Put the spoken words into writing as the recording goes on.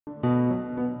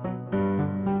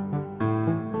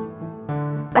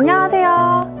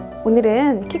안녕하세요.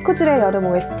 오늘은 키쿠지로의 여름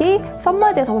OST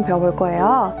썸머에 대해서 한번 배워볼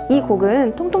거예요. 이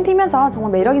곡은 통통 튀면서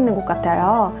정말 매력있는 곡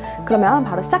같아요. 그러면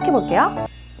바로 시작해볼게요.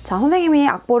 자, 선생님이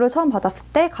악보를 처음 받았을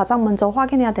때 가장 먼저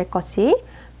확인해야 될 것이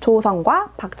조성과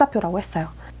박자표라고 했어요.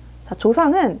 자,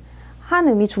 조성은 한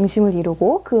음이 중심을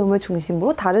이루고 그 음을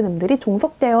중심으로 다른 음들이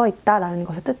종속되어 있다는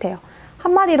것을 뜻해요.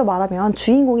 한마디로 말하면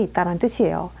주인공이 있다는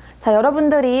뜻이에요. 자,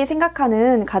 여러분들이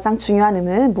생각하는 가장 중요한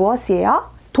음은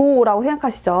무엇이에요? 도라고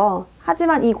생각하시죠?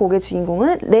 하지만 이 곡의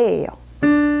주인공은 레예요.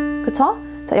 그쵸?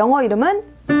 자, 영어 이름은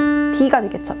D가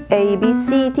되겠죠. A, B,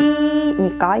 C,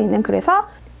 D니까 얘는 그래서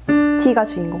D가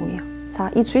주인공이에요.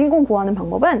 자, 이 주인공 구하는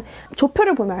방법은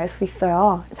조표를 보면 알 수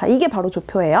있어요. 자, 이게 바로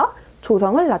조표예요.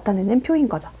 조성을 나타내는 표인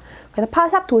거죠. 그래서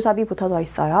파샵, 도샵이 붙어져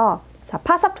있어요. 자,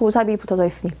 파샵, 도샵이 붙어져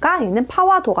있으니까 얘는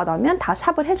파와 도가 나오면 다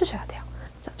샵을 해주셔야 돼요.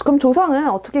 자, 그럼 조성은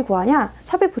어떻게 구하냐?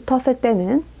 샵이 붙었을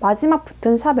때는 마지막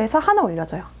붙은 샵에서 하나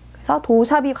올려줘요. 그래서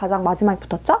도샵이 가장 마지막에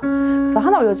붙었죠? 그래서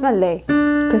하나 올려주면 레.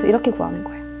 그래서 이렇게 구하는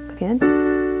거예요. 그래서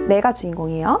얘는 레가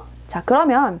주인공이에요. 자,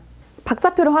 그러면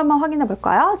박자표를 한번 확인해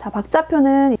볼까요? 자,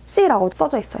 박자표는 C라고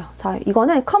써져 있어요. 자,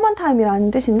 이거는 커먼 타임이라는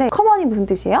뜻인데, 커먼이 무슨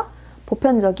뜻이에요?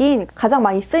 보편적인, 가장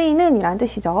많이 쓰이는 이라는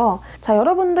뜻이죠. 자,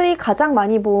 여러분들이 가장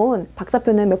많이 본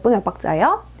박자표는 몇 분의 몇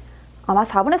박자예요? 아마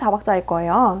 4분의 4박자일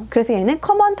거예요. 그래서 얘는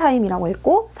커먼 타임이라고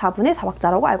읽고 4분의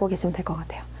 4박자라고 알고 계시면 될 것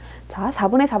같아요. 자,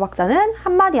 4분의 4박자는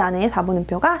한 마디 안에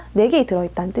 4분음표가 4개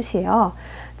들어있다는 뜻이에요.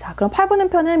 자, 그럼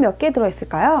 8분음표는 몇 개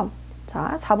들어있을까요?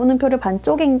 자, 4분음표를 반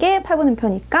쪼갠 게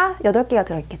 8분음표니까 8개가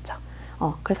들어있겠죠.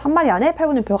 그래서 한 마디 안에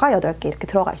 8분음표가 8개 이렇게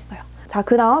들어가 있어요. 자,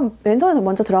 그 다음 왼손에서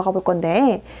먼저 들어가 볼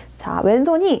건데, 자,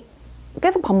 왼손이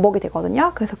계속 반복이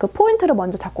되거든요. 그래서 그 포인트를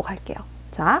먼저 잡고 갈게요.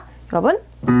 자, 여러분.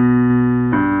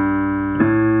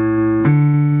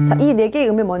 자, 이 4개의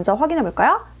음을 먼저 확인해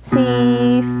볼까요?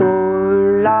 시,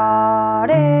 솔, 라,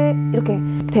 레 이렇게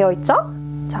되어 있죠?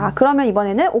 자, 그러면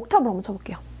이번에는 옥타브로 한번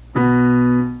쳐볼게요.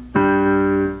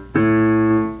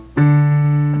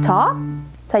 그쵸?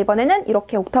 자, 이번에는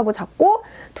이렇게 옥타브 잡고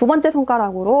두 번째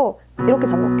손가락으로 이렇게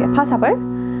잡아볼게요.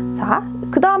 파샵을. 자,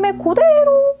 그 다음에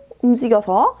그대로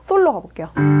움직여서 솔로 가볼게요.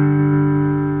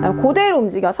 그대로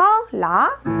움직여서 라,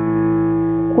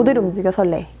 그대로 움직여서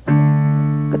레.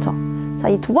 그쵸? 자,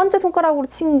 이 두 번째 손가락으로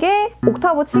친 게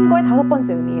옥타브 친 거의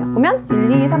 5번째 음이에요. 그러면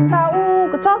 1, 2, 3, 4,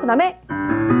 5 그쵸? 그 다음에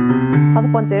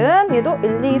 5번째 음, 얘도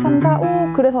 1, 2, 3, 4,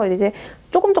 5 그래서 이제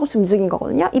조금씩 움직인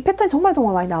거거든요. 이 패턴이 정말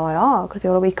많이 나와요. 그래서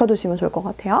여러분 익혀두시면 좋을 것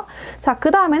같아요. 자,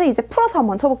 그 다음에는 이제 풀어서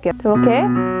한번 쳐볼게요. 이렇게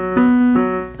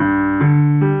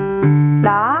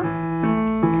라,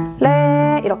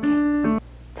 레 이렇게.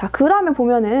 자, 그 다음에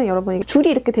보면은 여러분 이게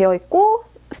줄이 이렇게 되어 있고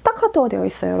스타카토가 되어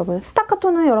있어요. 여러분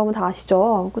스타카토는 여러분 다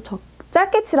아시죠? 그쵸?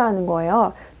 짧게 치라는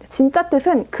거예요. 진짜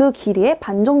뜻은 그 길이의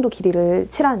반 정도 길이를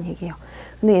치라는 얘기예요.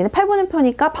 근데 얘는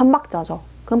 8분음표니까 반박자죠.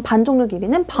 그럼 반 정도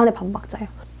길이는 반의 반박자예요.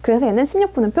 그래서 얘는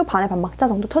 16분음표 반의 반박자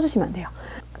정도 쳐주시면 돼요.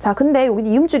 자, 근데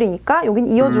여기는 이음줄이니까 여긴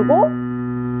이어주고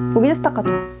여기는 스타카토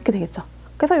이렇게 되겠죠.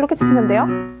 그래서 이렇게 치시면 돼요.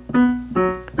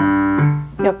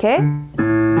 이렇게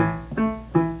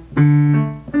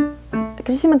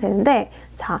치시면 되는데,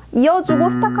 자, 이어주고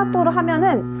스타카토를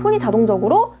하면은 손이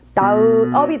자동적으로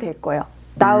다운업이 될 거예요.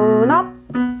 다운업,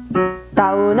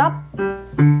 다운업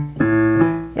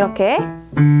이렇게.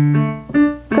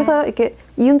 그래서 이렇게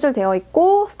이음줄 되어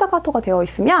있고 스타카토가 되어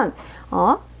있으면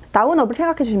다운업을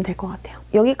생각해 주시면 될 것 같아요.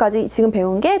 여기까지 지금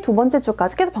배운 게 두 번째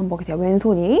줄까지 계속 반복이 돼요.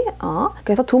 왼손이.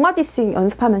 그래서 2마디씩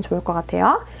연습하면 좋을 것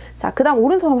같아요. 자, 그 다음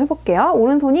오른손 한번 해볼게요.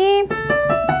 오른손이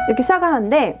이렇게 시작을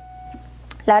하는데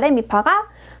라레미파가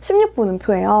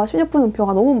 16분음표예요.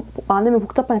 16분음표가 너무 많으면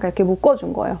복잡하니까 이렇게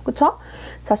묶어준 거예요. 그쵸?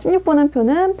 자,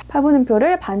 16분음표는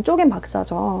 8분음표를 반 쪼갠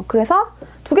박자죠. 그래서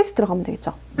 2개씩 들어가면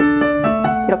되겠죠.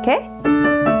 이렇게.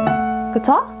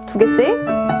 그쵸?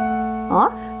 2개씩.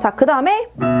 자, 그 다음에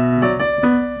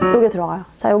여기 들어가요.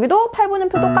 자, 여기도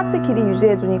 8분음표 똑같이 길이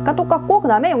유지해주니까 똑같고, 그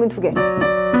다음에 여긴 2개.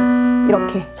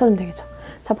 이렇게 쳐주면 되겠죠.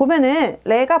 자, 보면은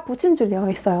레가 붙임줄 되어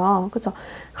있어요. 그쵸?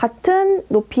 같은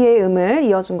높이의 음을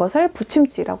이어준 것을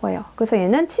붙임줄이라고 해요. 그래서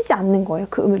얘는 치지 않는 거예요.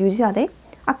 그 음을 유지하되.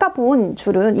 아까 본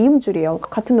줄은 이음줄이에요.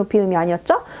 같은 높이의 음이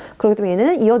아니었죠? 그렇기 때문에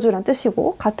얘는 이어주란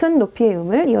뜻이고, 같은 높이의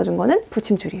음을 이어준 거는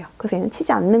붙임줄이에요. 그래서 얘는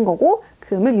치지 않는 거고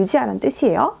그 음을 유지하라는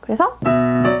뜻이에요. 그래서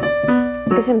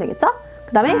이렇게 치면 되겠죠?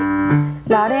 그 다음에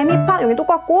라레미파 여기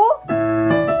똑같고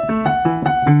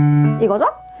이거죠?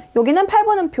 여기는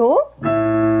 8분음표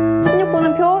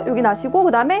 16분음표 여기 나시고,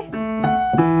 그 다음에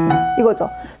이거죠.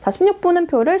 자,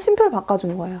 16분음표를 심표를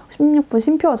바꿔준 거예요. 16분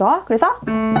심표죠. 그래서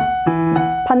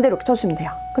반대로 이렇게 쳐주시면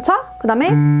돼요. 그쵸? 그 다음에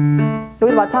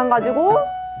여기도 마찬가지고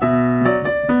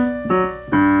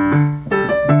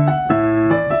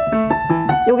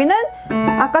여기는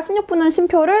아까 라가 16분은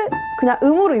쉼표를 그냥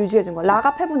음으로 유지해준 거예요.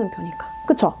 라가 8분음표니까.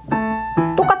 그쵸?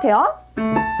 똑같아요.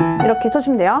 이렇게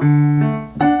쳐주면 돼요.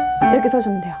 이렇게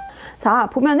쳐주면 돼요. 자,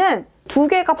 보면은 두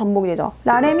개가 반복이 되죠.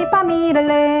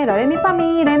 라레미파미레레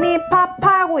라레미파미레미파파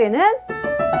하고 얘는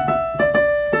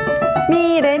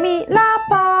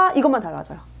미레미라파 이것만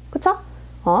달라져요. 그쵸?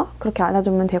 그렇게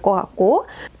알아주면 될 것 같고,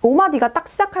 5마디가 딱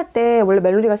시작할 때 원래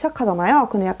멜로디가 시작하잖아요.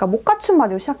 근데 약간 못 갖춘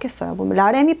마디로 시작했어요. 보면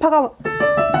라레미파가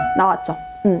나왔죠.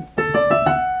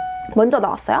 먼저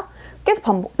나왔어요. 계속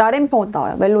반복. 라레미파 먼저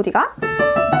나와요. 멜로디가.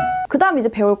 그 다음 이제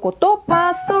배울 것도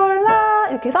파솔라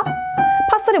이렇게 해서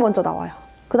파솔이 먼저 나와요.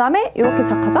 그 다음에 이렇게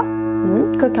시작하죠.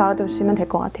 그렇게 알아두시면 될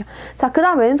것 같아요. 자, 그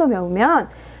다음 왼손 배우면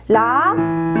라,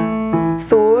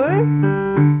 솔,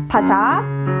 파샵,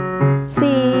 시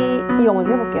이거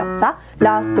먼저 해볼게요. 자,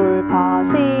 라, 솔, 파,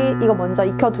 시 이거 먼저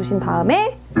익혀두신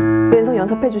다음에 왼손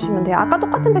연습해 주시면 돼요. 아까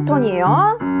똑같은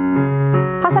패턴이에요.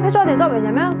 파샵 해줘야 되죠?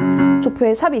 왜냐면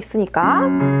조표에 샵이 있으니까.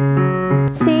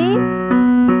 시,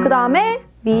 그 다음에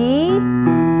미,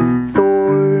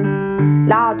 솔,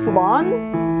 라 두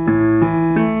번.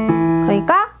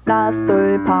 그러니까 라,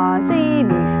 솔, 파, 시,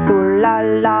 미, 솔, 라,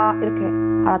 라 이렇게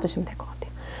알아두시면 될 것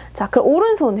같아요. 자, 그럼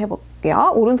오른손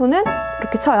해볼게요. 오른손은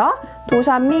이렇게 쳐요.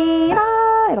 도샤미라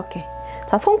이렇게.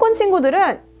 자, 손권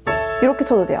친구들은 이렇게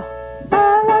쳐도 돼요.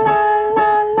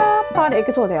 라라라라라 파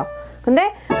이렇게 쳐도 돼요.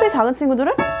 근데 손이 작은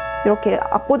친구들은 이렇게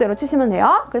악보대로 치시면 돼요.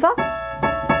 그래서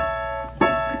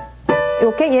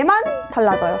이렇게 얘만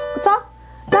달라져요. 그쵸?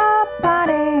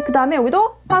 라파레. 그 다음에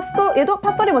여기도 파솔, 얘도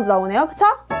파솔이 먼저 나오네요. 그쵸?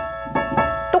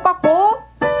 똑같고,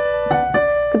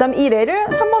 그 다음 이 레를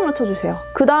 3번으로 쳐주세요.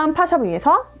 그 다음 파샵을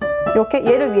위해서 이렇게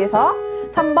얘를 위해서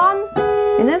 3번,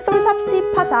 얘는 솔샵 시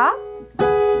파샵.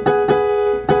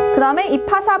 그 다음에 이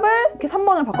파샵을 이렇게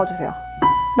 3번으로 바꿔주세요.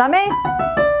 그 다음에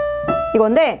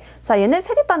이건데, 자, 얘는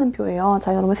세디 따는 표예요.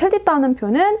 자, 여러분, 세디 따는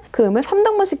표는 그 음을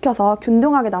 3등분 시켜서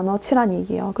균등하게 나눠 치라는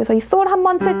얘기예요. 그래서 이 솔 한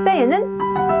번 칠 때 얘는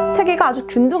세 개가 아주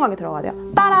균등하게 들어가야 돼요.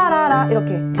 따라라라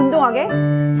이렇게 균등하게,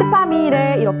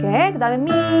 시파미레 이렇게, 그 다음에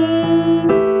미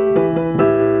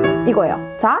이거예요.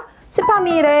 자,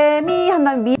 시파미레 미 한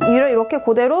다음에 미를 이렇게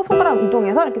그대로 손가락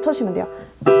이동해서 이렇게 쳐주시면 돼요.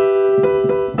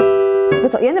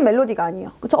 그쵸? 얘는 멜로디가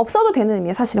아니에요. 그쵸? 없어도 되는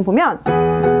의미예요. 사실은 보면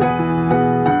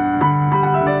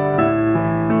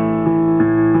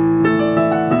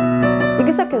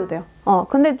이렇게 시작해도 돼요.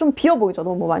 근데 좀 비어 보이죠,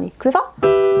 너무 많이. 그래서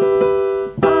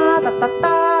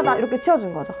따따따따 이렇게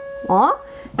치워준 거죠.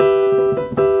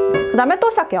 그 다음에 또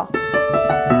시작해요.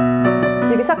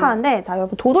 이렇게 시작하는데, 자,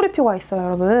 여러분 도돌이표가 있어요,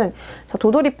 여러분. 자,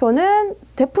 도돌이표는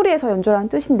되풀이해서 연주라는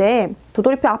뜻인데,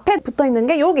 도돌이표 앞에 붙어있는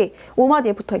게 여기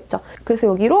 5마디에 붙어있죠. 그래서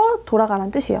여기로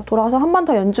돌아가라는 뜻이에요. 돌아가서 한 번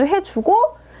더 연주해주고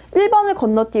 1번을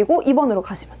건너뛰고 2번으로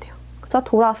가시면 돼요. 그쵸?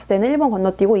 돌아왔을 때는 1번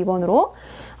건너뛰고 2번으로.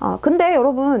 근데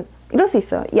여러분 이럴 수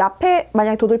있어요. 이 앞에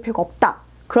만약에 도돌이표가 없다.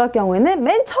 그럴 경우에는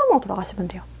맨 처음으로 돌아가시면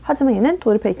돼요. 하지만 얘는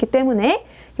도돌이표가 있기 때문에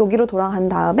여기로 돌아간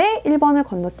다음에 1번을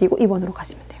건너뛰고 2번으로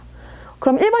가시면 돼요.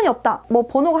 그럼 1번이 없다. 뭐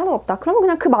번호가 하나도 없다. 그러면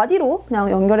그냥 그 마디로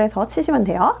그냥 연결해서 치시면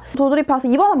돼요. 도돌이표 와서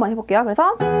 2번 한번 해볼게요.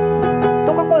 그래서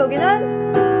똑같고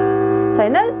여기는, 자,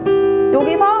 얘는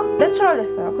여기서 내추럴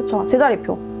했어요. 그쵸?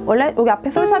 제자리표. 원래 여기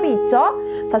앞에 솔샵이 있죠?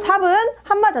 자, 샵은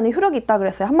한 마디 안에 효력이 있다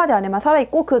그랬어요. 한 마디 안에만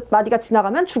살아있고 그 마디가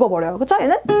지나가면 죽어버려요. 그쵸?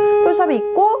 얘는 솔샵이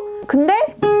있고, 근데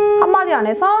한 마디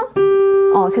안에서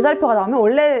제자리표가 나오면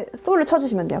원래 솔을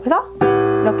쳐주시면 돼요. 그래서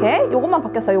이렇게 요것만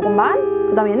바뀌었어요. 요것만.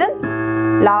 그 다음에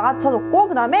얘는 라가 쳐줬고,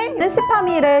 그 다음에 얘는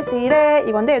시파미레 시레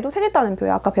이건데 얘도 세디 따는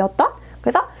표예요. 아까 배웠던.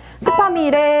 그래서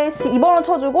시파미레 시 2번으로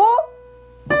쳐주고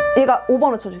얘가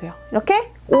 5번으로 쳐주세요.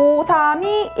 이렇게 5, 3,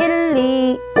 2, 1,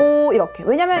 2, 5 이렇게.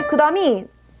 왜냐면 그 다음이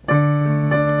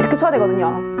이렇게 쳐야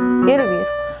되거든요. 얘를 위해서.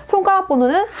 손가락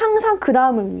번호는 항상 그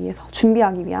다음을 위해서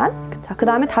준비하기 위한. 자, 그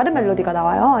다음에 다른 멜로디가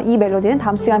나와요. 이 멜로디는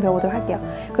다음 시간에 배워보도록 할게요.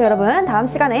 그럼 여러분 다음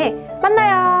시간에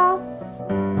만나요.